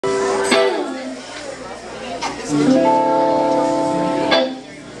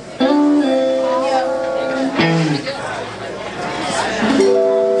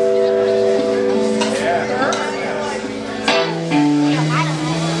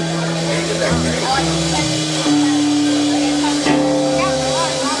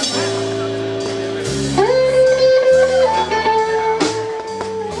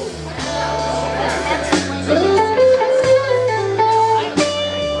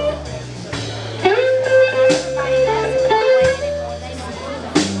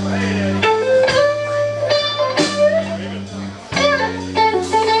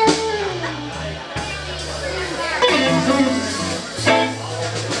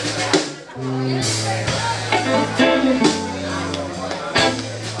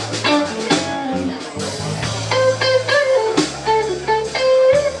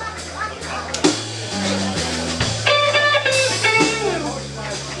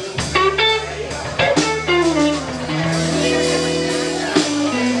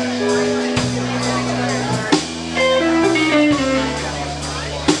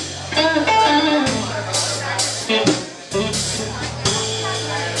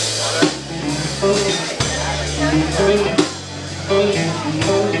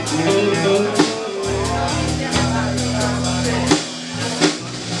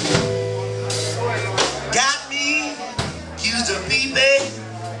Got me accused of peeping.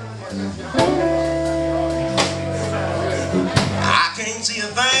 I can't see a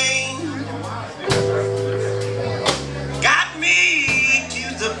thing. Got me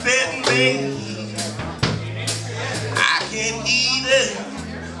accused of petting me. I can't even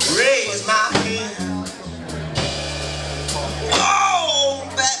raise my hand. Oh,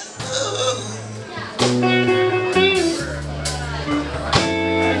 bad love.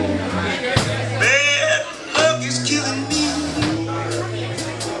 Bad luck is killing me.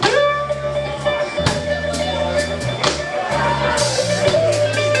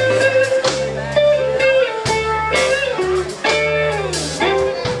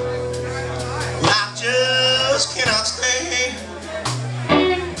 I just cannot stand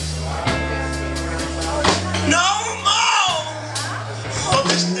no more of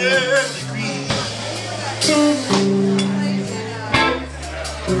this third degree.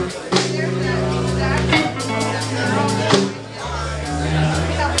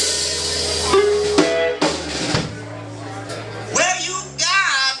 Well, you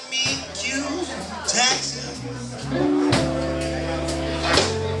got me accused of taxes.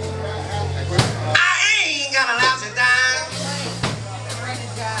 I ain't got a lousy dime.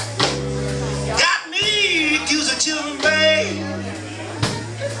 Got me accused of children, babe.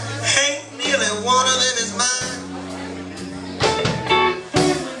 Ain't nearly one of them is mine.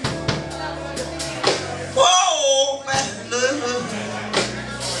 Whoa, bad love.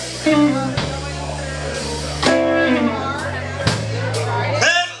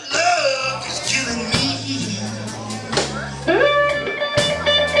 Bad love is killing me.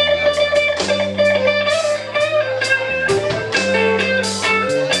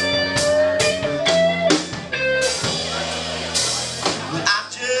 I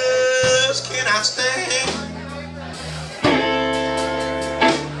just cannot stand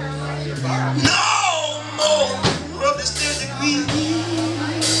no more of this third degree.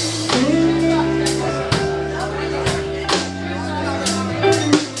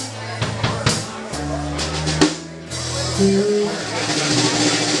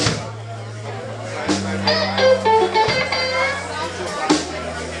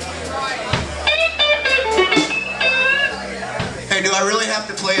 Hey, do I really have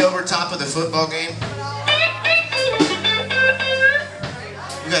to play over top of the football game?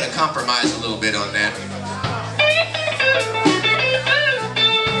 We gotta compromise a little bit on that.